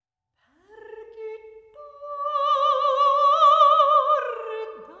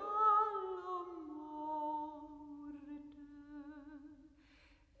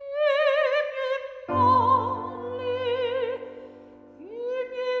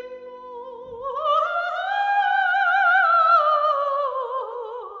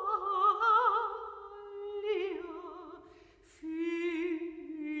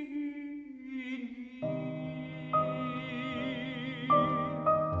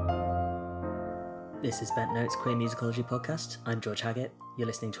This is Bent Notes Queer Musicology Podcast. I'm George Haggett. You're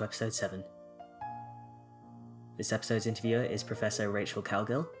listening to episode 7. This episode's interviewer is Professor Rachel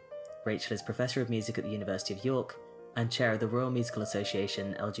Calgill. Rachel is Professor of Music at the University of York and Chair of the Royal Musical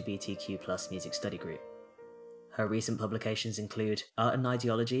Association LGBTQ+ Music Study Group. Her recent publications include Art and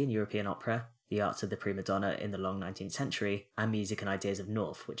Ideology in European Opera, The Arts of the Prima Donna in the Long 19th Century, and Music and Ideas of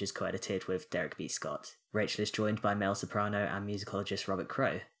North, which is co-edited with Derek B. Scott. Rachel is joined by male soprano and musicologist Robert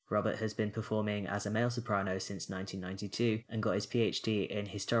Crow. Robert has been performing as a male soprano since 1992 and got his PhD in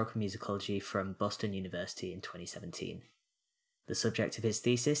historical musicology from Boston University in 2017. The subject of his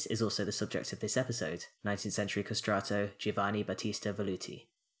thesis is also the subject of this episode, 19th century castrato Giovanni Battista Velluti.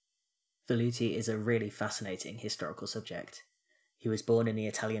 Velluti is a really fascinating historical subject. He was born in the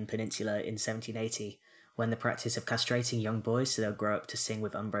Italian peninsula in 1780, when the practice of castrating young boys so they'll grow up to sing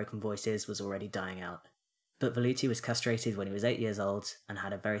with unbroken voices was already dying out. But Velluti was castrated when he was 8 years old and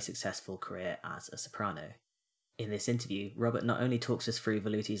had a very successful career as a soprano. In this interview, Robert not only talks us through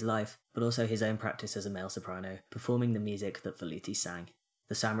Velluti's life, but also his own practice as a male soprano, performing the music that Velluti sang.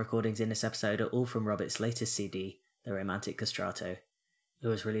 The sound recordings in this episode are all from Robert's latest CD, The Romantic Castrato. It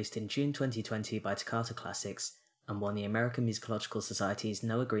was released in June 2020 by Toccata Classics and won the American Musicological Society's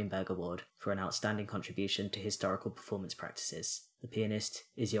Noah Greenberg Award for an outstanding contribution to historical performance practices. The pianist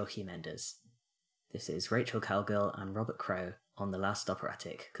is Joachim Enders. This is Rachel Calgill and Robert Crow on The Last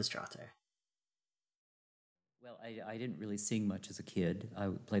Operatic Castrato. Well, I didn't really sing much as a kid. I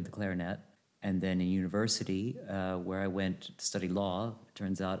played the clarinet. And then in university, where I went to study law,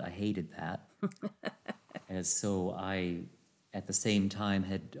 turns out I hated that. And so I, at the same time,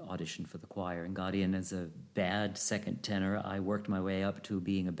 had auditioned for the choir and got in as a bad second tenor. I worked my way up to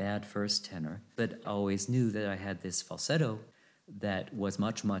being a bad first tenor. But I always knew that I had this falsetto that was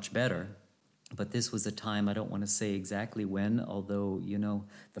much, much better. But this was a time, I don't want to say exactly when, although,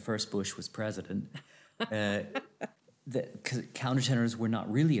 the first Bush was president. The countertenors were not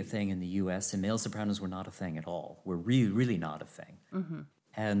really a thing in the U.S., and male sopranos were not a thing at all. Were really, really not a thing. Mm-hmm.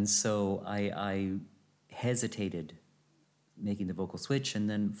 And so I hesitated making the vocal switch, and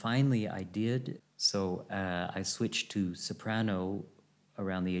then finally I did. So I switched to soprano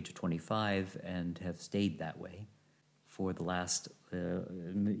around the age of 25 and have stayed that way for the last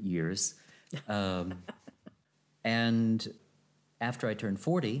years. And after I turned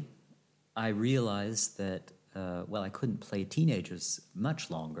 40, I realized that, I couldn't play teenagers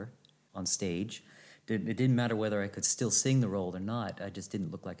much longer on stage. It didn't matter whether I could still sing the role or not. I just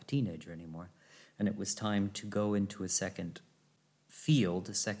didn't look like a teenager anymore. And it was time to go into a second field,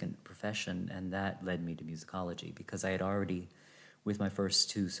 a second profession, and that led me to musicology because I had already, with my first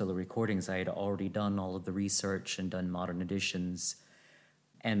 2 solo recordings, I had already done all of the research and done modern editions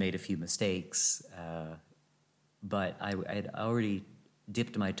and made a few mistakes, but I had already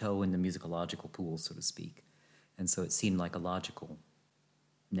dipped my toe in the musicological pool, so to speak, and so it seemed like a logical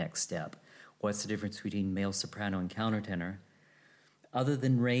next step. What's the difference between male soprano and countertenor? Other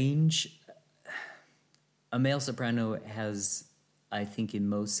than range, a male soprano has, I think in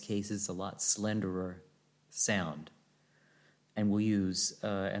most cases, a lot slenderer sound, and we'll use,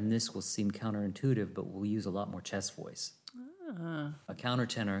 and this will seem counterintuitive, but we'll use a lot more chest voice. A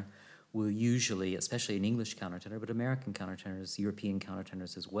countertenor will usually, especially an English countertenor, but American countertenors, European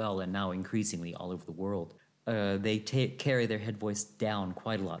countertenors as well, and now increasingly all over the world, they carry their head voice down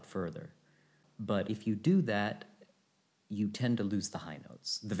quite a lot further. But if you do that, you tend to lose the high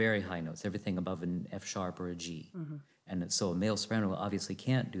notes, the very high notes, everything above an F sharp or a G. Mm-hmm. And so a male soprano obviously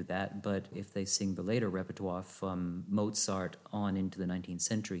can't do that, but if they sing the later repertoire from Mozart on into the 19th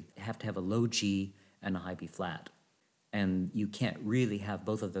century, they have to have a low G and a high B flat. And you can't really have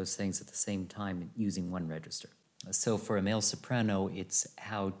both of those things at the same time using one register. So for a male soprano, it's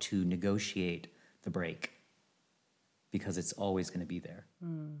how to negotiate the break, because it's always going to be there,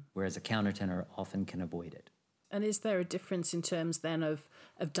 whereas a countertenor often can avoid it. And is there a difference in terms then of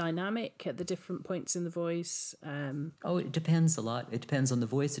dynamic at the different points in the voice? It depends a lot. It depends on the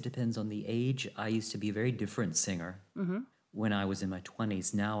voice. It depends on the age. I used to be a very different singer. Mm-hmm. When I was in my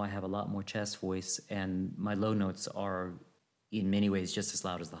 20s. Now I have a lot more chest voice, and my low notes are in many ways just as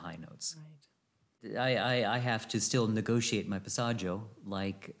loud as the high notes. Right. I have to still negotiate my passaggio,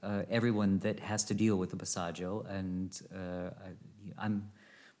 like everyone that has to deal with the passaggio, and I'm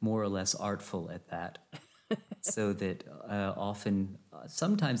more or less artful at that, so that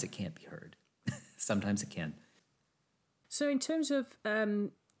sometimes it can't be heard. Sometimes it can. So in terms of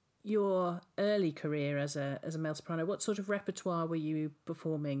your early career as a male soprano, what sort of repertoire were you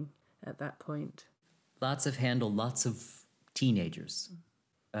performing at that point? Lots of Handel, lots of teenagers.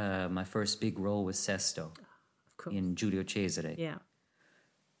 My first big role was Sesto in Giulio Cesare. Yeah.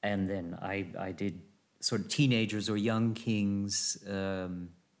 And then I did sort of teenagers or young kings,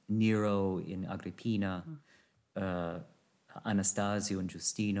 Nero in Agrippina, Anastasio and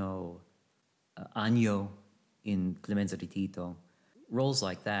Giustino, Agno in Clemenza di Tito, roles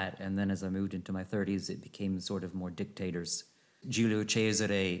like that. And then as I moved into my 30s, it became sort of more dictators. Giulio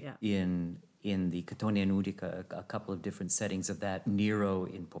Cesare in the Cattonia Nudica, a couple of different settings of that. Nero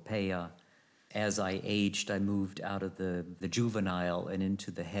in Poppaea. As I aged, I moved out of the juvenile and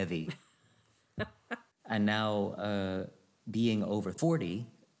into the heavy. And now, being over 40,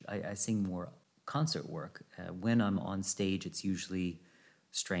 I sing more concert work. When I'm on stage, it's usually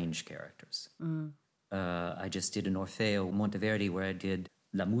strange characters. I just did an Orfeo Monteverdi where I did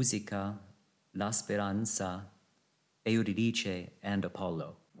La Musica, La Speranza, Euridice, and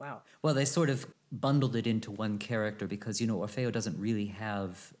Apollo. Wow. Well, they sort of bundled it into one character because, you know, Orfeo doesn't really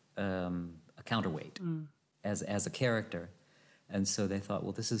have a counterweight as a character. And so they thought,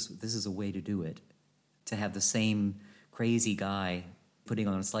 well, this is a way to do it, to have the same crazy guy putting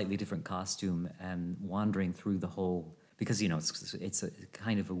on a slightly different costume and wandering through the whole, because, you know, it's a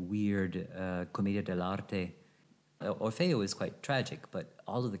kind of a weird commedia dell'arte. Orfeo is quite tragic, but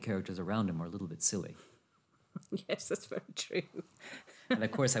all of the characters around him are a little bit silly. Yes, that's very true. And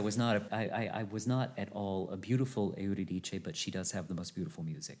of course, I was not at all a beautiful Euridice, but she does have the most beautiful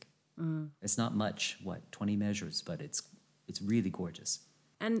music. It's not much, 20 measures, but it's really gorgeous.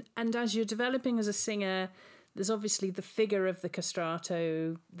 And as you're developing as a singer, there's obviously the figure of the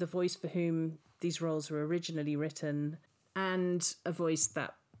castrato, the voice for whom these roles were originally written, and a voice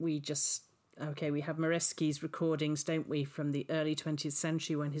that we have Moreschi's recordings, don't we, from the early 20th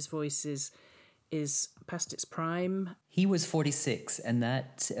century when his voice is past its prime. He was 46, and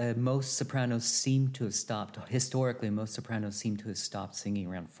that most sopranos seem to have stopped. Historically, most sopranos seem to have stopped singing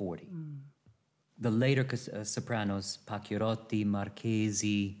around 40. The later sopranos, Pacchierotti,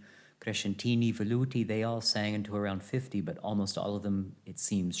 Marchesi, Crescentini, Velluti, they all sang into around 50, but almost all of them, it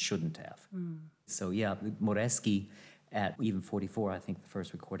seems, shouldn't have. So yeah, Moreschi at even 44, I think the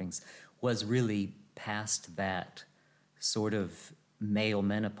first recordings, was really past that sort of male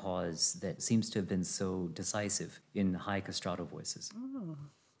menopause that seems to have been so decisive in high castrato voices. Oh.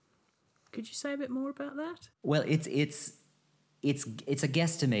 Could you say a bit more about that? Well, it's a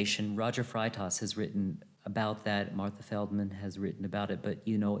guesstimation. Roger Freitas has written about that. Martha Feldman has written about it, but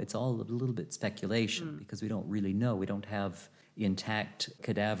you know, it's all a little bit speculation because we don't really know. We don't have intact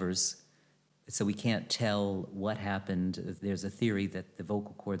cadavers, so we can't tell what happened. There's a theory that the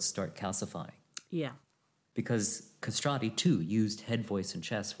vocal cords start calcifying. Yeah. Because castrati, too, used head voice and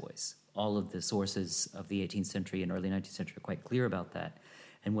chest voice. All of the sources of the 18th century and early 19th century are quite clear about that.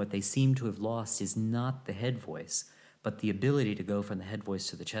 And what they seem to have lost is not the head voice, but the ability to go from the head voice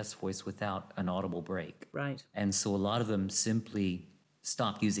to the chest voice without an audible break. Right. And so a lot of them simply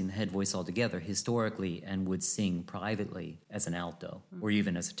stopped using the head voice altogether historically and would sing privately as an alto or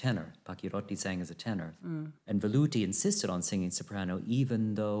even as a tenor. Pacchierotti sang as a tenor. And Velluti insisted on singing soprano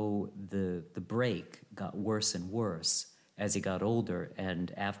even though the break got worse and worse as he got older.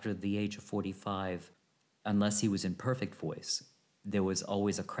 And after the age of 45, unless he was in perfect voice, there was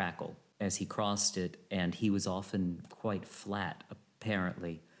always a crackle as he crossed it, and he was often quite flat,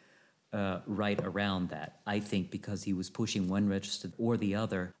 apparently, right around that. I think because he was pushing one register or the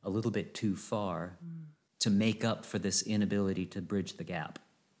other a little bit too far to make up for this inability to bridge the gap.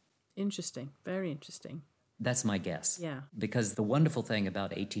 Interesting. Very interesting. That's my guess. Yeah. Because the wonderful thing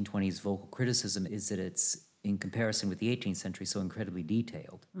about 1820s vocal criticism is that it's, in comparison with the 18th century, so incredibly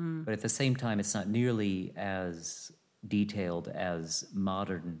detailed. But at the same time, it's not nearly as detailed as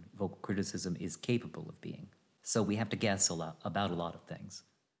modern vocal criticism is capable of being. So we have to guess a lot about a lot of things.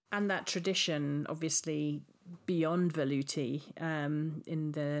 And that tradition, obviously, beyond Velluti,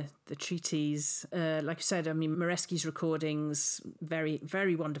 in the treatise, like I said, I mean, Moreschi's recordings, very,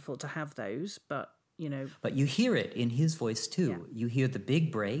 very wonderful to have those, but, you know... But you hear it in his voice, too. Yeah. You hear the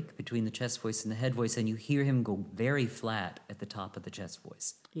big break between the chest voice and the head voice, and you hear him go very flat at the top of the chest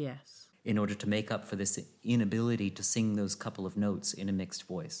voice. Yes. In order to make up for this inability to sing those couple of notes in a mixed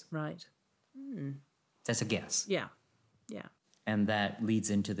voice. Right. That's a guess. Yeah. Yeah. And that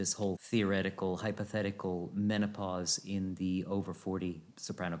leads into this whole theoretical, hypothetical menopause in the over 40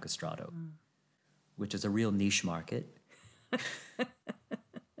 soprano castrato, which is a real niche market.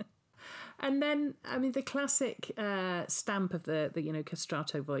 And then, I mean, the classic stamp of the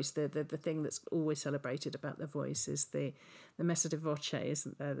castrato voice, the thing that's always celebrated about the voice is the messa di voce,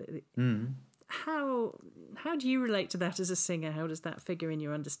 isn't there? How do you relate to that as a singer? How does that figure in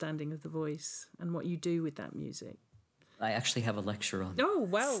your understanding of the voice and what you do with that music? I actually have a lecture on. Oh,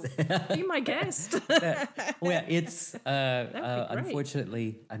 well, be my guest. Well, it's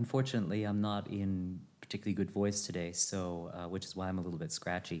unfortunately, I'm not in particularly good voice today, so which is why I'm a little bit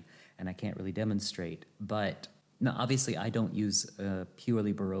scratchy and I can't really demonstrate. But no, obviously I don't use a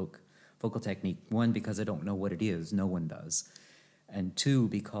purely Baroque vocal technique. One, because I don't know what it is. No one does. And two,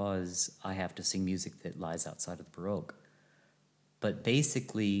 because I have to sing music that lies outside of the Baroque. But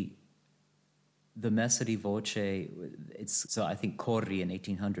basically, the messa di voce, so I think Corri in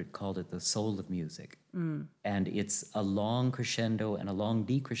 1800 called it the soul of music. And it's a long crescendo and a long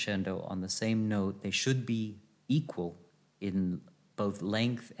decrescendo on the same note. They should be equal in both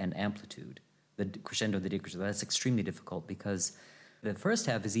length and amplitude. The crescendo, the decrescendo, that's extremely difficult because the first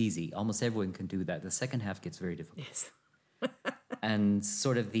half is easy. Almost everyone can do that. The second half gets very difficult. Yes. And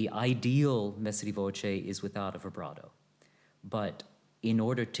sort of the ideal messa di voce is without a vibrato. But in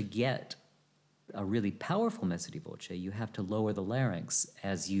order to get a really powerful messa di voce, you have to lower the larynx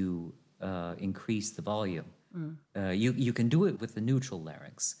as you increase the volume. You can do it with the neutral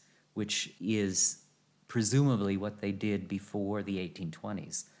larynx, which is presumably what they did before the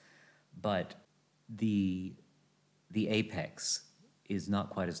 1820s. But the apex is not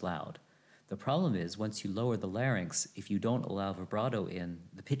quite as loud. The problem is, once you lower the larynx, if you don't allow vibrato in,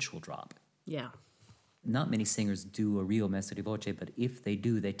 the pitch will drop. Yeah. Not many singers do a real messa di voce, but if they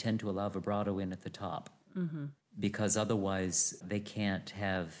do, they tend to allow vibrato in at the top. Because otherwise they can't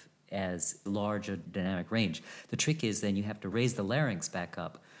have as large a dynamic range. The trick is then you have to raise the larynx back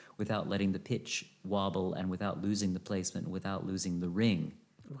up without letting the pitch wobble and without losing the placement, without losing the ring.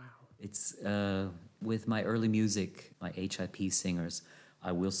 Wow. It's with my early music, my HIP singers,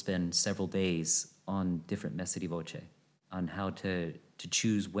 I will spend several days on different messa di voce, on how to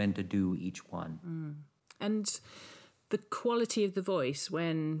choose when to do each one. And the quality of the voice,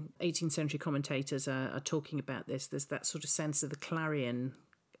 when 18th century commentators are talking about this, there's that sort of sense of the clarion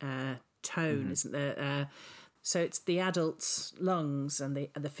tone, isn't there? So it's the adult's lungs and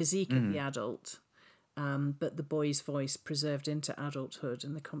the physique of the adult, but the boy's voice preserved into adulthood,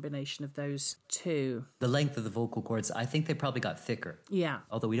 and the combination of those two. The length of the vocal cords, I think they probably got thicker. Yeah.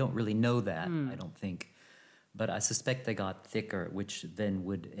 Although we don't really know that, I don't think. But I suspect they got thicker, which then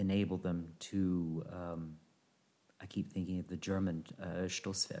would enable them to, I keep thinking of the German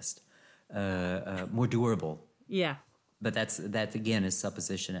Stoßfest, more durable. Yeah. But that again is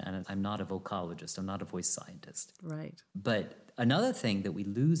supposition, and I'm not a vocalogist, I'm not a voice scientist. Right. But another thing that we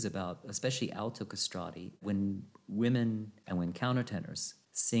lose about, especially alto castrati, when women and when countertenors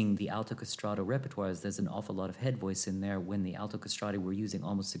sing the alto castrato repertoires, there's an awful lot of head voice in there when the alto castrati were using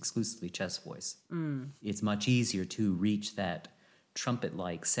almost exclusively chest voice. It's much easier to reach that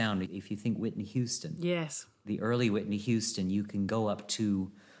trumpet-like sound. If you think Whitney Houston, Yes. the early Whitney Houston, you can go up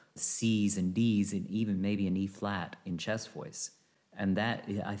to C's and D's and even maybe an E flat in chest voice. And that,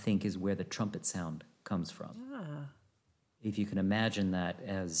 I think, is where the trumpet sound comes from. If you can imagine that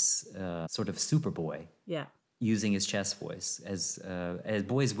as sort of Superboy, Yeah. using his chest voice, as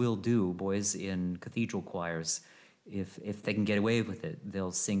boys will do, boys in cathedral choirs, if they can get away with it,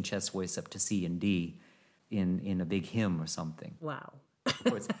 they'll sing chest voice up to C and D in a big hymn or something. Wow.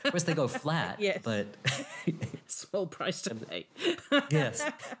 Of course they go flat, Yes. but Small price to pay. yes.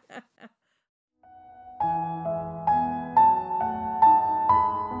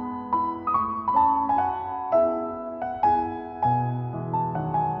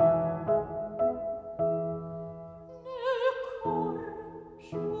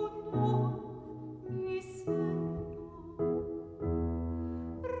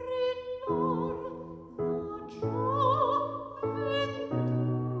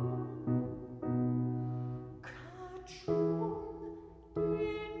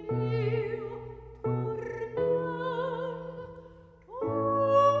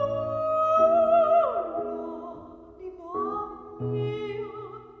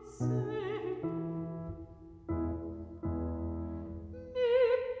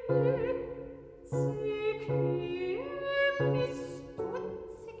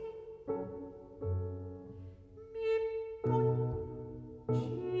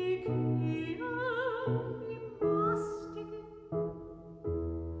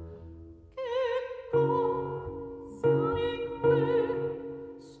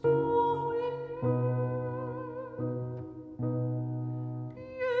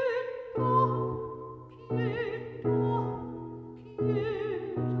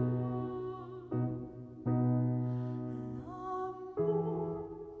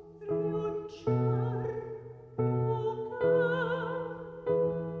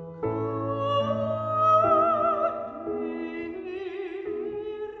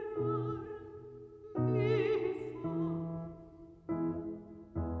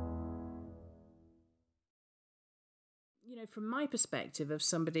 perspective of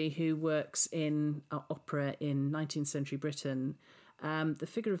somebody who works in opera in 19th century Britain, the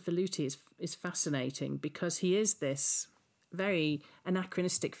figure of Velluti is fascinating because he is this very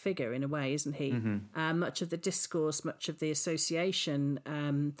anachronistic figure in a way, isn't he? Much of the discourse, much of the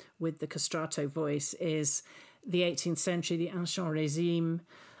association with the castrato voice is the 18th century, the ancien régime.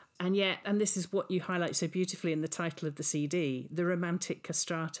 And yet, and this is what you highlight so beautifully in the title of the CD, the romantic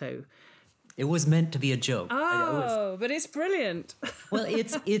castrato. It was meant to be a joke. But it's brilliant. Well,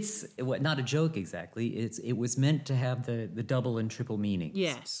 it's not a joke exactly. It was meant to have the double and triple meanings.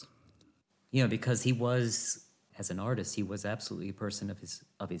 Yes. You know, because he was, as an artist, he was absolutely a person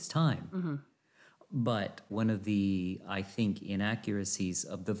of his time. But one of the, I think, inaccuracies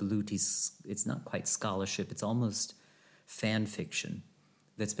of the Velluti's, it's not quite scholarship, it's almost fan fiction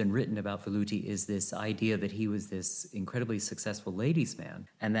that's been written about Velluti, is this idea that he was this incredibly successful ladies' man.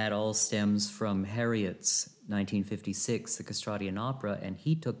 And that all stems from Harriet's 1956, The Castratian Opera, and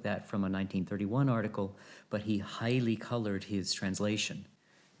he took that from a 1931 article, but he highly colored his translation.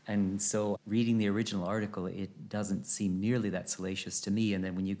 And so reading the original article, it doesn't seem nearly that salacious to me. And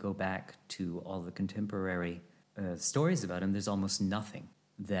then when you go back to all the contemporary stories about him, there's almost nothing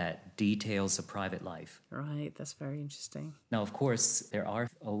that details a private life. Right, that's very interesting. Now, of course, there are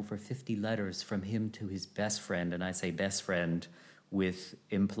over 50 letters from him to his best friend, and I say best friend with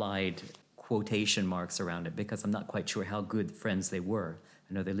implied quotation marks around it because I'm not quite sure how good friends they were.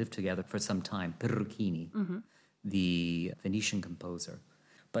 I know they lived together for some time, Perruchini, the Venetian composer.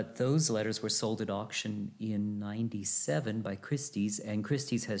 But those letters were sold at auction in 97 by Christie's, and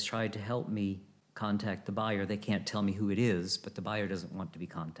Christie's has tried to help me contact the buyer. They can't tell me who it is, but the buyer doesn't want to be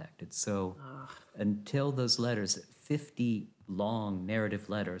contacted. So until those letters, 50 long narrative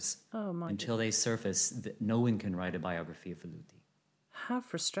letters, until they surface, no one can write a biography of Velluti. How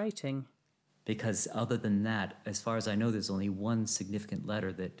frustrating. Because other than that, as far as I know, there's only one significant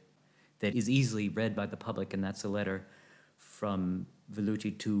letter that is easily read by the public, and that's a letter from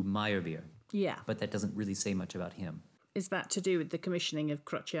Velluti to Meyerbeer. Yeah. But that doesn't really say much about him. Is that to do with the commissioning of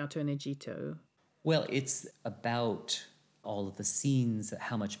Crociato and Egitto? Well, it's about all of the scenes,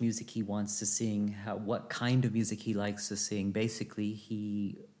 how much music he wants to sing, what kind of music he likes to sing. Basically,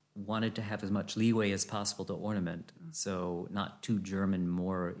 he wanted to have as much leeway as possible to ornament. So not too German,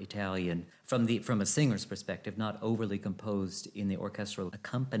 more Italian. From a singer's perspective, not overly composed in the orchestral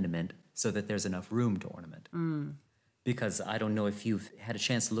accompaniment so that there's enough room to ornament. Because I don't know if you've had a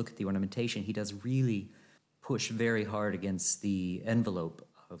chance to look at the ornamentation, he does really push very hard against the envelope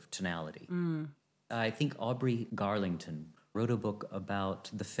of tonality. I think Aubrey Garlington wrote a book about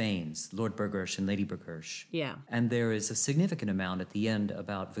the Fanes, Lord Burghersh and Lady Burghersh. Yeah. And there is a significant amount at the end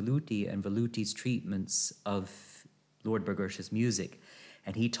about Velluti and Velluti's treatments of Lord Burghersh's music.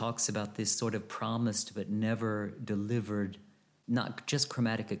 And he talks about this sort of promised but never delivered, not just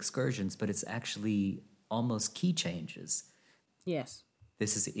chromatic excursions, but it's actually almost key changes. Yes.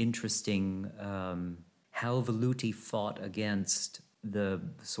 This is interesting, how Velluti fought against the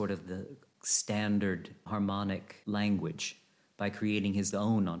sort of the standard harmonic language by creating his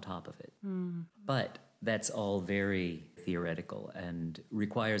own on top of it. But that's all very theoretical and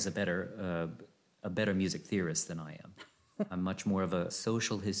requires a better music theorist than I am. I'm much more of a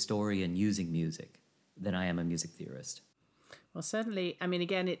social historian using music than I am a music theorist. Well, certainly, I mean,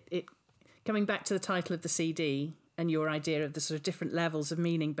 again, it coming back to the title of the CD and your idea of the sort of different levels of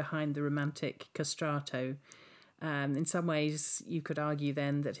meaning behind the romantic castrato, in some ways you could argue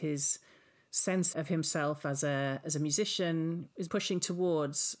then that his sense of himself as a musician is pushing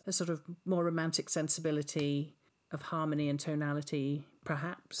towards a sort of more romantic sensibility of harmony and tonality,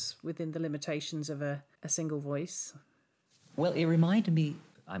 perhaps within the limitations of a single voice. Well, it reminded me,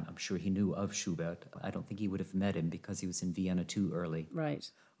 I'm sure he knew of Schubert. I don't think he would have met him because he was in Vienna too early. Right.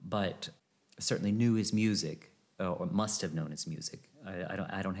 But certainly knew his music, or must have known his music.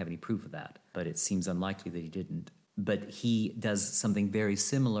 I don't have any proof of that, but it seems unlikely that he didn't. But he does something very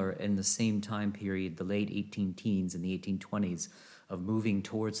similar in the same time period, the late 18 teens and the 1820s, of moving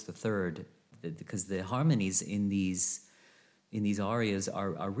towards the third, because the harmonies in these arias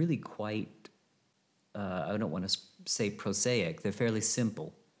are really quite, I don't want to say prosaic, they're fairly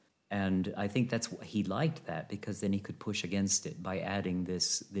simple. And I think he liked that because then he could push against it by adding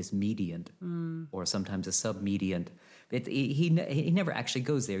this mediant or sometimes a submediant. He never actually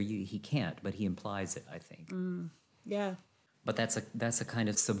goes there. He can't, but he implies it, I think. Yeah. But that's a kind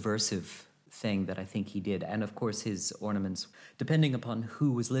of subversive thing that I think he did. And of course his ornaments, depending upon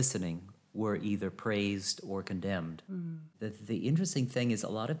who was listening, were either praised or condemned. The interesting thing is a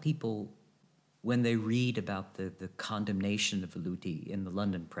lot of people when they read about the condemnation of Veluti in the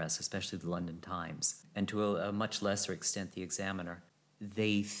London press, especially the London Times, and to a much lesser extent the Examiner,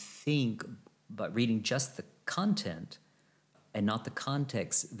 they think, but reading just the content and not the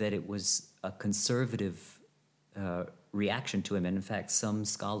context, that it was a conservative reaction to him. And in fact, some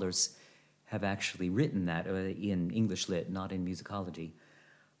scholars have actually written that in English lit, not in musicology.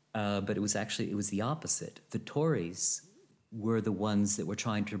 But it was the opposite. The Tories were the ones that were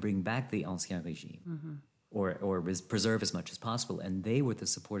trying to bring back the Ancien Régime, or preserve as much as possible, and they were the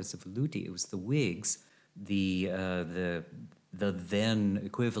supporters of Veluti. It was the Whigs, the then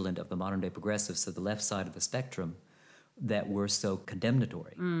equivalent of the modern day progressives, so the left side of the spectrum, that were so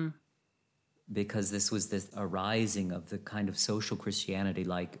condemnatory. Because this was a rising of the kind of social Christianity,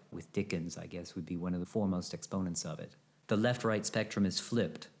 like with Dickens, I guess, would be one of the foremost exponents of it. The left-right spectrum is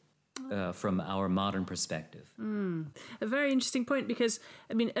flipped from our modern perspective. A very interesting point, because,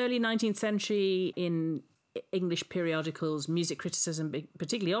 I mean, early 19th century in English periodicals, music criticism,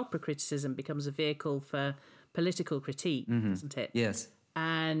 particularly opera criticism, becomes a vehicle for political critique, doesn't it? Yes.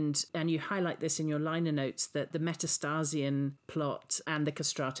 And you highlight this in your liner notes, that the Metastasian plot and the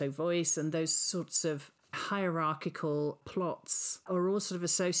castrato voice and those sorts of hierarchical plots are all sort of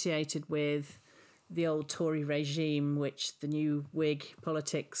associated with the old Tory regime, which the new Whig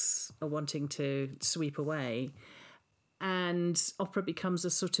politics are wanting to sweep away. And opera becomes a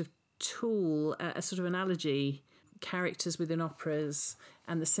sort of tool, a sort of analogy. Characters within operas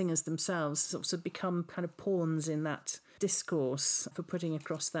and the singers themselves sort of become kind of pawns in that discourse for putting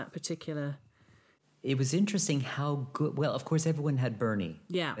across that particular. It was interesting how good, well, of course, everyone had Bernie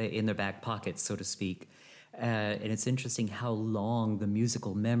Yeah. in their back pockets, so to speak. And it's interesting how long the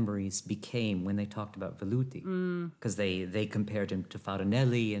musical memories became when they talked about Veluti. Because they compared him to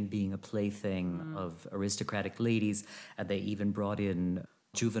Farinelli and being a plaything of aristocratic ladies. And they even brought in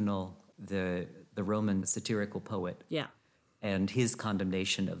Juvenal, the Roman satirical poet. Yeah. And his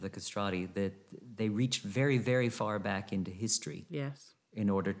condemnation of the castrati, that they reached very, very far back into history. Yes. In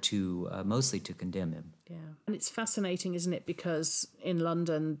order to, mostly to condemn him. Yeah. And it's fascinating, isn't it? Because in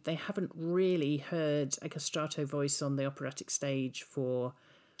London, they haven't really heard a castrato voice on the operatic stage for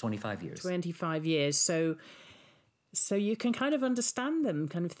 25 years. 25 years. So you can kind of understand them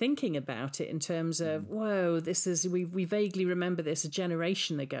kind of thinking about it in terms of, whoa, this is, we vaguely remember this a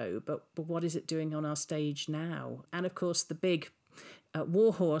generation ago, but what is it doing on our stage now? And of course, the big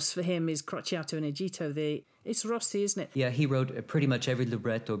warhorse for him is Crociato and Egitto. It's Rossi, isn't it? Yeah, he wrote pretty much every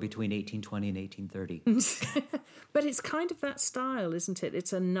libretto between 1820 and 1830. But it's kind of that style, isn't it?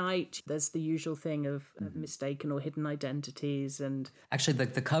 It's a night. There's the usual thing of mistaken or hidden identities. And actually,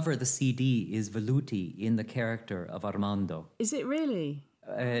 the cover of the CD is Veluti in the character of Armando. Is it really?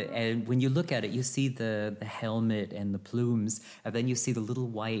 And when you look at it, you see the helmet and the plumes, and then you see the little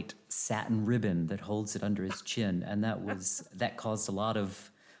white satin ribbon that holds it under his chin, and that caused a lot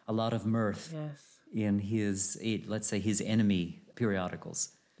of mirth. Yes. In let's say his enemy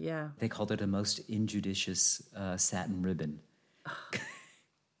periodicals. Yeah. They called it a most injudicious satin ribbon.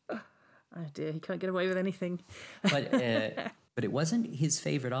 Oh dear, he can't get away with anything. But it wasn't his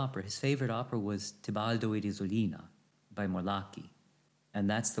favorite opera. His favorite opera was Tebaldo ed Isolina by Morlacchi. And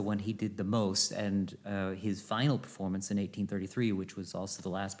that's the one he did the most. And his final performance in 1833, which was also the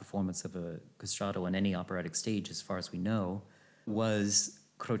last performance of a castrato on any operatic stage, as far as we know, was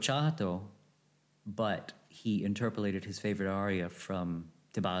Crociato, but he interpolated his favorite aria from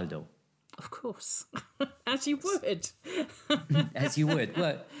Tebaldo. Of course. As you would. As you would.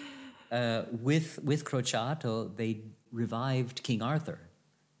 But with Crociato, they revived King Arthur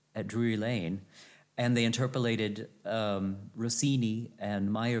at Drury Lane, and they interpolated Rossini and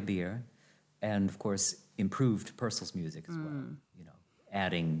Meyerbeer, and of course improved Purcell's music as well. You know,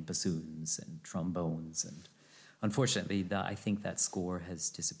 adding bassoons and trombones, and unfortunately, I think that score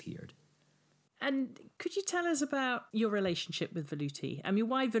has disappeared. And could you tell us about your relationship with Veluti? I mean,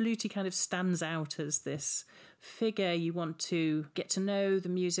 why Veluti kind of stands out as this figure you want to get to know, the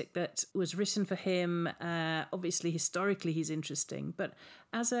music that was written for him. Obviously, historically, he's interesting. But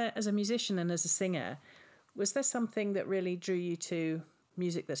as a musician and as a singer, was there something that really drew you to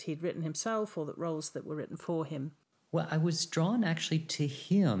music that he'd written himself, or that roles that were written for him? Well, I was drawn actually to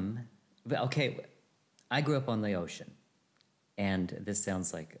him. Okay, I grew up on the ocean. And this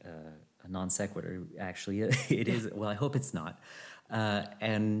sounds like a non sequitur, actually. It is. Well, I hope it's not.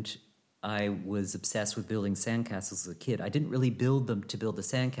 And I was obsessed with building sandcastles as a kid. I didn't really build them to build a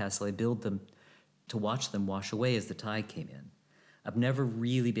sandcastle. I built them to watch them wash away as the tide came in. I've never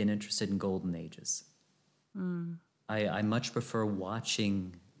really been interested in golden ages. I much prefer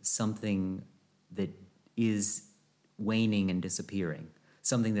watching something that is waning and disappearing.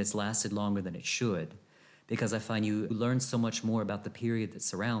 something that's lasted longer than it should, because I find you learn so much more about the period that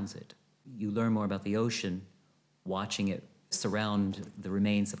surrounds it. You learn more about the ocean watching it surround the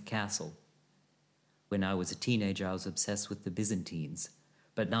remains of a castle. When I was a teenager, I was obsessed with the Byzantines,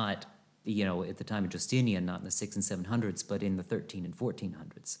 but not, at the time of Justinian, not in the 600s and 700s, but in the 1300s and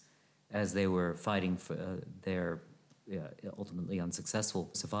 1400s, as they were fighting for their ultimately unsuccessful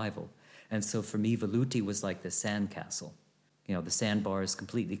survival. And so for me, Veluti was like the sandcastle. The sandbar is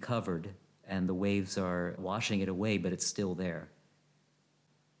completely covered, and the waves are washing it away, but it's still there.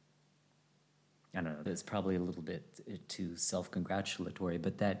 I don't know, it's probably a little bit too self-congratulatory,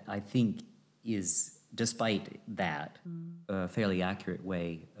 but that, I think, is, despite that, a fairly accurate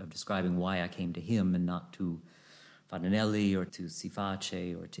way of describing why I came to him and not to Farinelli or to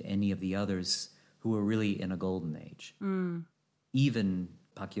Siface or to any of the others who were really in a golden age. Even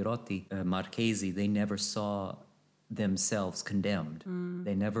Pacchierotti, Marchesi, they never saw themselves condemned.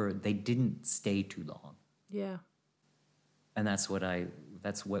 They didn't stay too long. Yeah. And that's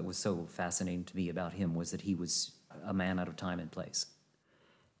what was so fascinating to me about him, was that he was a man out of time and place.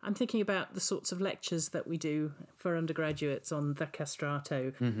 I'm thinking about the sorts of lectures that we do for undergraduates on the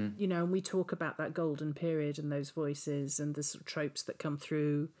castrato, and we talk about that golden period and those voices and the sort of tropes that come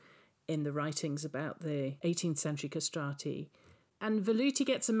through in the writings about the 18th century castrati. And Veluti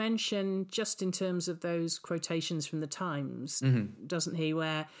gets a mention just in terms of those quotations from the Times, doesn't he,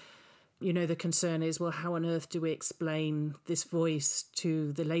 where the concern is, well, how on earth do we explain this voice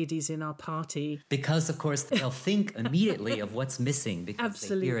to the ladies in our party? Because, of course, they'll think immediately of what's missing because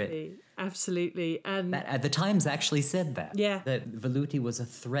they hear it. Absolutely. And the Times actually said that. Yeah. That Veluti was a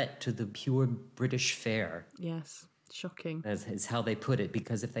threat to the pure British fare. Yes, shocking. Is how they put it,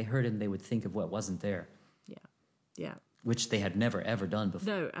 because if they heard him, they would think of what wasn't there. Yeah. Which they had never, ever done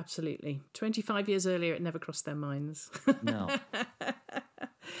before. No, absolutely. 25 years earlier, it never crossed their minds. No.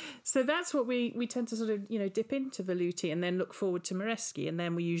 So that's what we tend to sort of, dip into Veluti and then look forward to Moreschi. And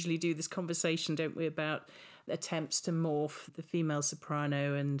then we usually do this conversation, don't we, about attempts to morph the female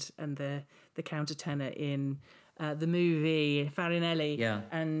soprano and the countertenor in the movie Farinelli,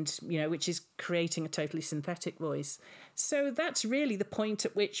 and which is creating a totally synthetic voice. So that's really the point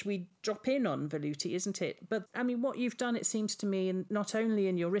at which we drop in on Veluti, isn't it? But I mean, what you've done, it seems to me, and not only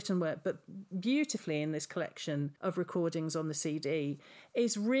in your written work, but beautifully in this collection of recordings on the CD,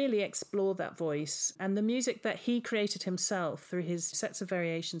 is really explore that voice and the music that he created himself through his sets of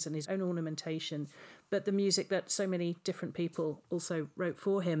variations and his own ornamentation, but the music that so many different people also wrote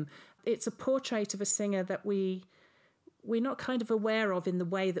for him. It's a portrait of a singer that we're not kind of aware of in the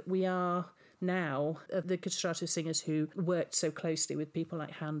way that we are now, of the castrato singers who worked so closely with people like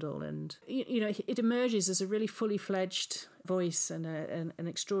Handel. And, it emerges as a really fully fledged voice and an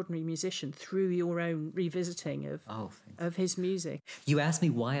extraordinary musician through your own revisiting of his music. You asked me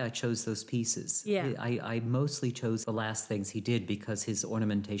why I chose those pieces. Yeah. I mostly chose the last things he did because his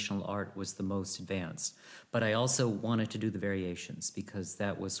ornamentational art was the most advanced. But I also wanted to do the variations because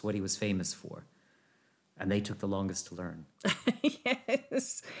that was what he was famous for. And they took the longest to learn.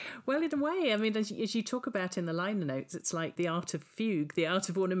 Yes. Well, in a way, I mean, as you talk about in the liner notes, it's like the art of fugue, the art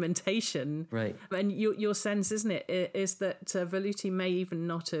of ornamentation. Right. And your sense, isn't it, is that Veluti may even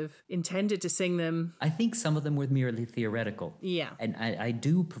not have intended to sing them. I think some of them were merely theoretical. Yeah. And I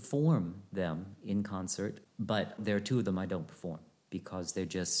do perform them in concert, but there are two of them I don't perform because they're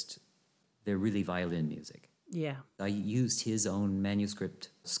really violin music. Yeah. I used his own manuscript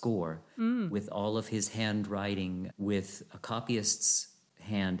score with all of his handwriting, with a copyist's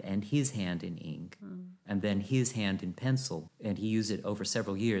hand and his hand in ink, and then his hand in pencil. And he used it over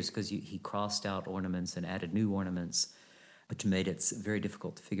several years because he crossed out ornaments and added new ornaments, which made it very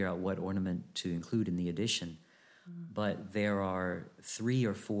difficult to figure out what ornament to include in the edition. But there are 3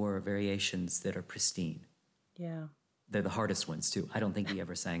 or 4 variations that are pristine. Yeah. They're the hardest ones, too. I don't think he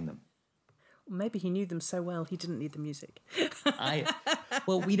ever sang them. Maybe he knew them so well he didn't need the music.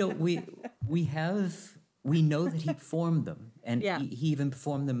 We know that he performed them, and Yeah. he even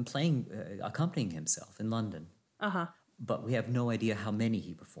performed them accompanying himself in London. But we have no idea how many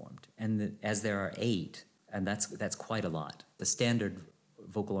he performed, and as there are 8, and that's quite a lot. The standard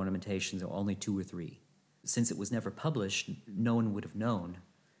vocal ornamentations are only 2 or 3. Since it was never published, no one would have known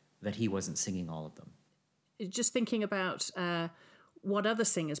that he wasn't singing all of them. Just thinking about what other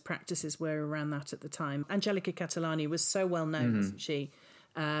singers' practices were around that at the time. Angelica Catalani was so well known, wasn't she,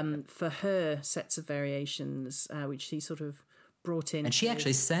 for her sets of variations, which she sort of brought in. And she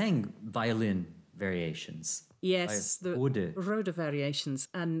actually sang violin variations. Yes, the Rode variations.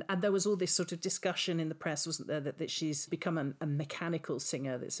 And there was all this sort of discussion in the press, wasn't there, that she's become a mechanical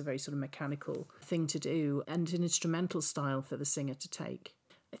singer, that's a very sort of mechanical thing to do, and an instrumental style for the singer to take.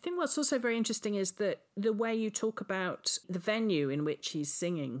 I think what's also very interesting is that the way you talk about the venue in which he's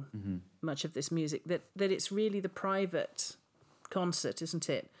singing much of this music, that it's really the private concert, isn't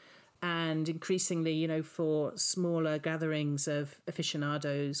it? And increasingly, you know, for smaller gatherings of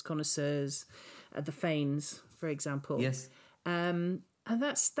aficionados, connoisseurs, at the Fanes, for example. Yes. And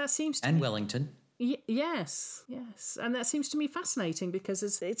that seems to And me, Wellington. yes, and that seems to me fascinating because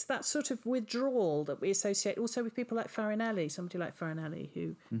it's that sort of withdrawal that we associate also with people like Farinelli, somebody like Farinelli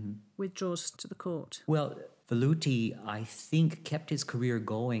who withdraws to the court. Well, Veluti, I think, kept his career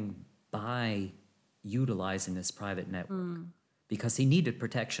going by utilizing this private network because he needed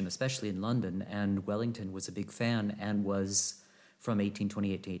protection, especially in London, and Wellington was a big fan and was, from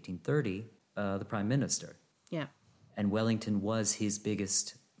 1828 to 1830, the prime minister. Yeah. And Wellington was his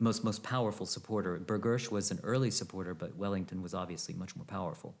biggest, most powerful supporter. Burghersh was an early supporter, but Wellington was obviously much more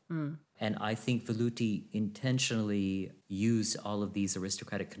powerful. And I think Veluti intentionally used all of these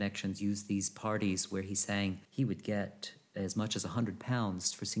aristocratic connections, used these parties where he sang. He would get as much as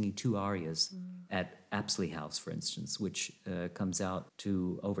 £100 for singing 2 arias at Apsley House, for instance, which comes out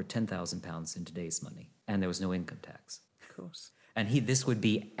to over £10,000 in today's money. And there was no income tax. Of course. And this would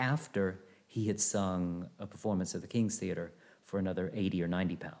be after he had sung a performance at the King's Theatre for another 80 or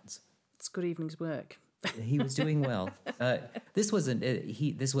 90 pounds. It's good evening's work. He was doing well. This wasn't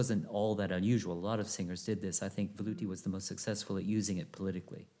all that unusual. A lot of singers did this. I think Veluti was the most successful at using it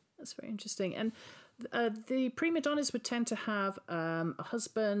politically. That's very interesting. And the prima donnas would tend to have a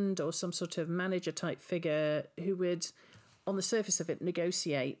husband or some sort of manager type figure who would, on the surface of it,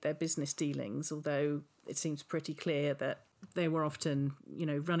 negotiate their business dealings, although it seems pretty clear that they were often, you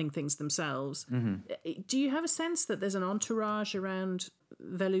know, running things themselves. Do you have a sense that there's an entourage around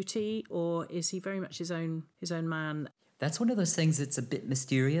Veluti, or is he very much his own man? That's one of those things that's a bit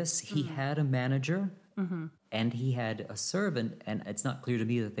mysterious. He had a manager and he had a servant, and it's not clear to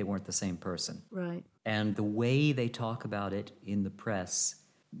me that they weren't the same person. Right. And the way they talk about it in the press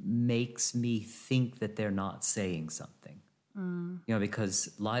makes me think that they're not saying something. You know,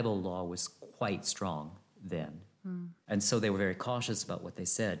 because libel law was quite strong then. And so they were very cautious about what they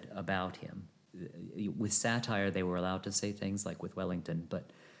said about him. With satire, they were allowed to say things like with Wellington,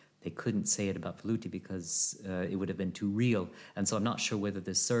 but they couldn't say it about Veluti because it would have been too real. And so I'm not sure whether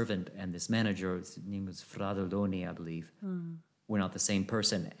this servant and this manager, his name was Fradoloni, I believe, were not the same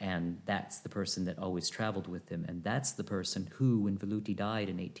person. And that's the person that always traveled with him. And that's the person who, when Veluti died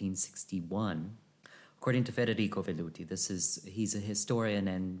in 1861, according to Federico Veluti, he's a historian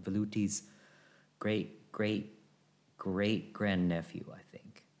and Veluti's great-great-great-grandnephew, I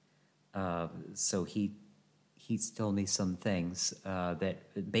think. So he's told me some things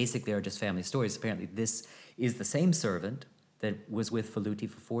that basically are just family stories. Apparently this is the same servant that was with Veluti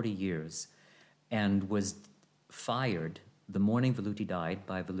for 40 years and was fired the morning Veluti died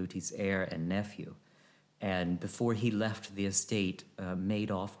by Veluti's heir and nephew. And before he left the estate,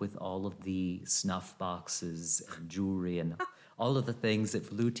 made off with all of the snuff boxes and jewelry and all of the things that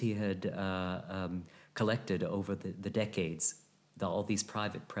Veluti had collected over the decades, all these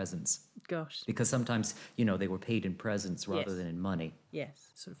private presents. Gosh. Because sometimes, you know, they were paid in presents rather than in money. Yes,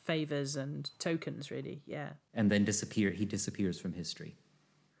 sort of favours and tokens, really, yeah. And then he disappears from history.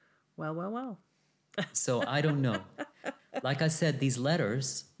 Well. So I don't know. Like I said, these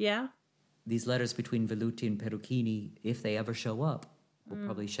letters between Veluti and Peruchini, if they ever show up, will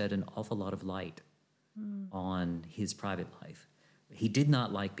probably shed an awful lot of light on his private life. He did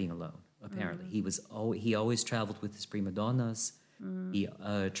not like being alone, apparently. He always traveled with his prima donnas. He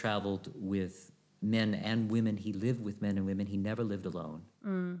traveled with men and women. He lived with men and women. He never lived alone.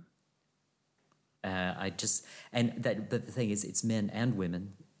 But the thing is, it's men and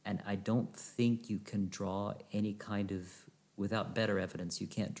women, and I don't think you can draw any kind of, without better evidence, you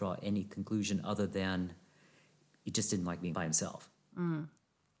can't draw any conclusion other than he just didn't like being by himself.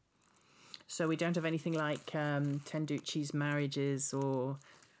 So we don't have anything like Tenducci's marriages or...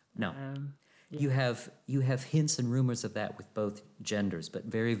 No. You have hints and rumors of that with both genders, but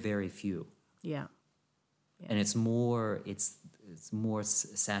very, very few. Yeah. And it's more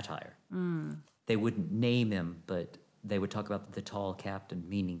satire. They wouldn't name him, but they would talk about the tall captain,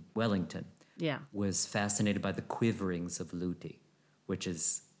 meaning Wellington. Yeah. Was fascinated by the quiverings of Veluti, which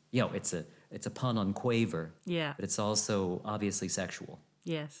is, you know, it's a pun on quaver. Yeah. But it's also obviously sexual.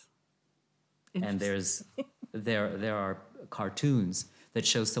 Yes. And there are cartoons that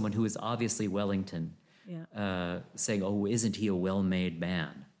show someone who is obviously Wellington saying, "Oh, isn't he a well-made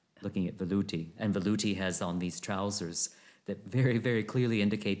man?" Looking at Veluti. And Veluti has on these trousers that very, very clearly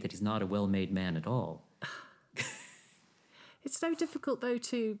indicate that he's not a well-made man at all. It's so difficult, though,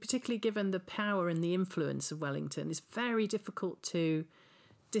 particularly given the power and the influence of Wellington, it's very difficult to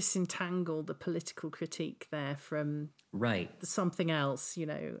disentangle the political critique there from Right. something else,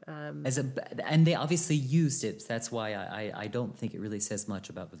 And they obviously used it. That's why I don't think it really says much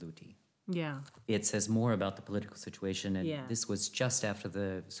about Veluti. Yeah. It says more about the political situation, and Yeah. this was just after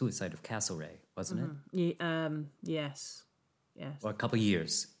the suicide of Castlereagh, wasn't it? Yes. Yes. Or a couple of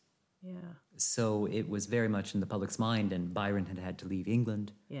years. Yeah. So it was very much in the public's mind, and Byron had to leave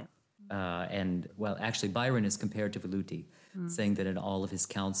England. Yeah. Actually, Byron is compared to Veluti, saying that in all of his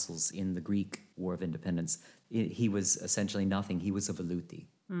councils in the Greek War of Independence, he was essentially nothing. He was a Veluti.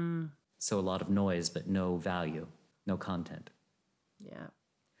 So a lot of noise, but no value, no content. Yeah.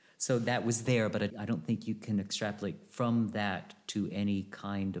 So that was there, but I don't think you can extrapolate from that to any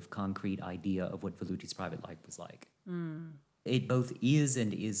kind of concrete idea of what Veluti's private life was like. It both is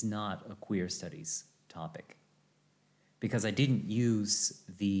and is not a queer studies topic. Because I didn't use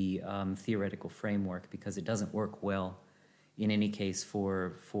the theoretical framework because it doesn't work well in any case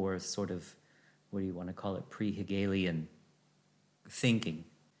for sort of, what do you want to call it, pre-Hegelian thinking.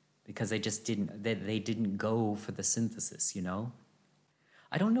 Because they just didn't, they didn't go for the synthesis,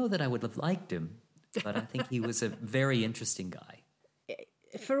 I don't know that I would have liked him, but I think he was a very interesting guy.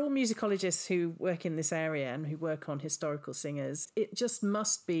 For all musicologists who work in this area and who work on historical singers, it just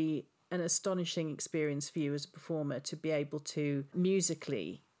must be an astonishing experience for you as a performer to be able to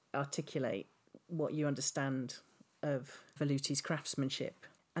musically articulate what you understand of Veluti's craftsmanship.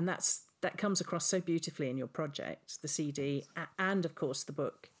 And that comes across so beautifully in your project, the CD, and of course the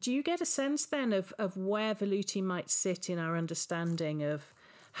book. Do you get a sense then of where Veluti might sit in our understanding of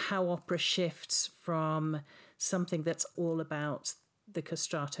how opera shifts from something that's all about the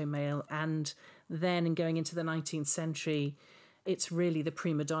castrato male, and then going into the 19th century, it's really the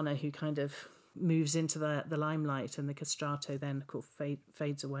prima donna who kind of moves into the limelight, and the castrato then, of course,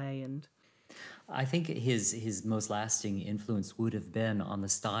 fades away. And I think his most lasting influence would have been on the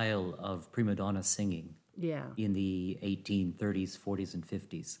style of prima donna singing in the 1830s, 40s, and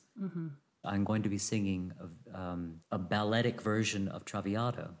 50s. Mm-hmm. I'm going to be singing a balletic version of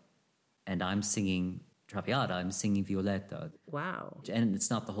Traviata, and I'm singing Traviata, I'm singing Violetta. Wow. And it's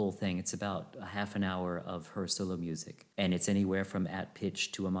not the whole thing. It's about a half an hour of her solo music. And it's anywhere from at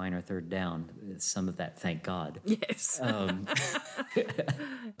pitch to a minor third down. Some of that, thank God. Yes.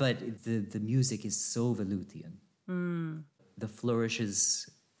 But the music is so Velutian. The flourishes,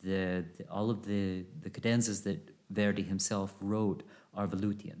 all of the cadenzas that Verdi himself wrote are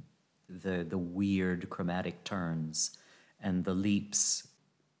Velutian. The weird chromatic turns and the leaps.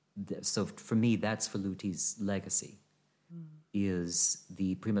 So for me, that's Veluti's legacy, is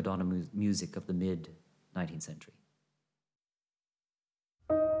the prima donna music of the mid-19th century.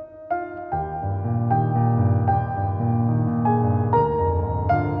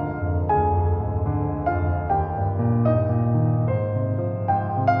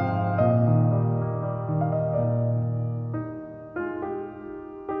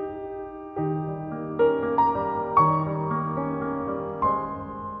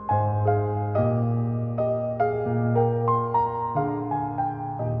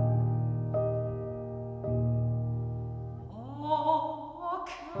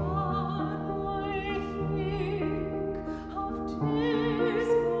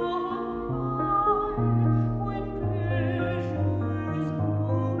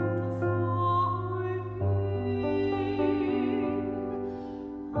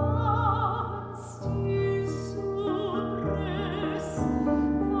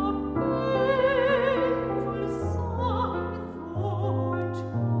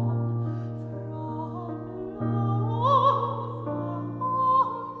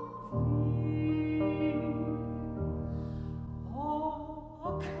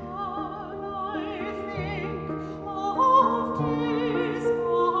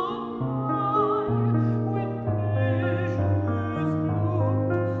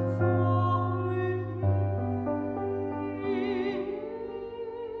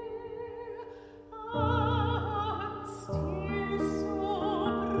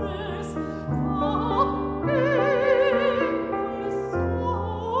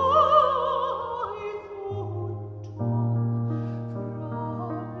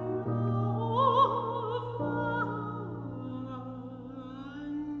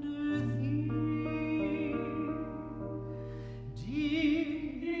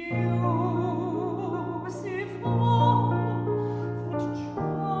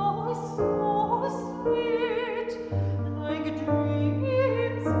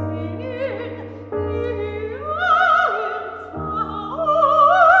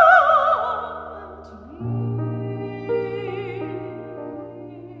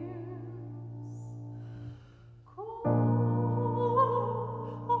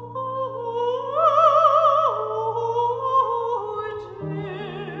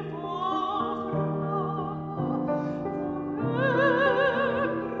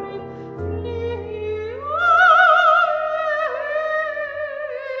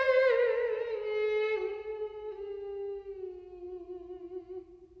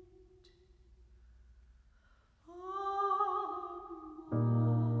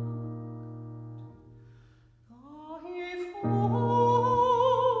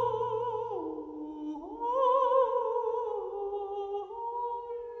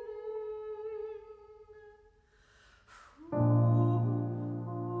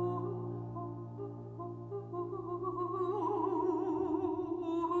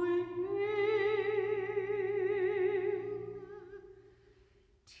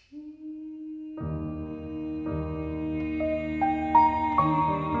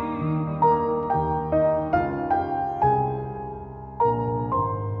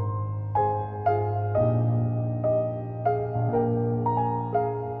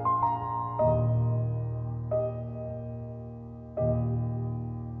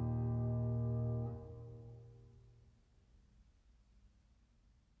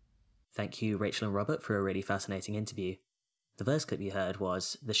 Thank you, Rachel and Robert, for a really fascinating interview. The first clip you heard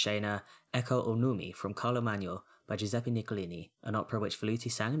was the Scena Ecco o Numi from Carlo Magno by Giuseppe Niccolini, an opera which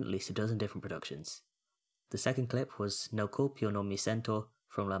Veluti sang in at least a dozen different productions. The second clip was Nel colpio non mi sento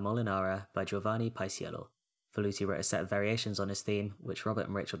from La Molinara by Giovanni Paisiello. Veluti wrote a set of variations on his theme, which Robert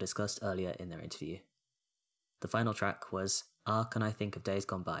and Rachel discussed earlier in their interview. The final track was Ah Can I Think of Days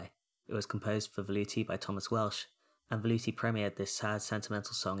Gone By. It was composed for Veluti by Thomas Welsh, and Veluti premiered this sad,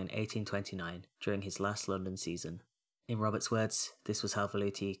 sentimental song in 1829 during his last London season. In Robert's words, this was how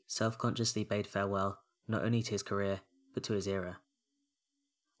Veluti self-consciously bade farewell not only to his career, but to his era.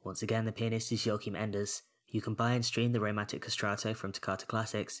 Once again, the pianist is Joachim Enders. You can buy and stream the Romantic Castrato from Toccata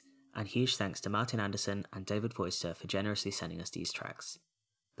Classics, and huge thanks to Martin Anderson and David Foister for generously sending us these tracks.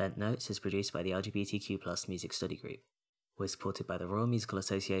 Bent Notes is produced by the LGBTQ+ Music Study Group. We're supported by the Royal Musical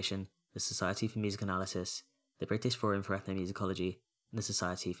Association, the Society for Music Analysis, the British Forum for Ethnomusicology, and the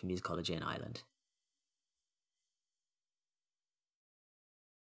Society for Musicology in Ireland.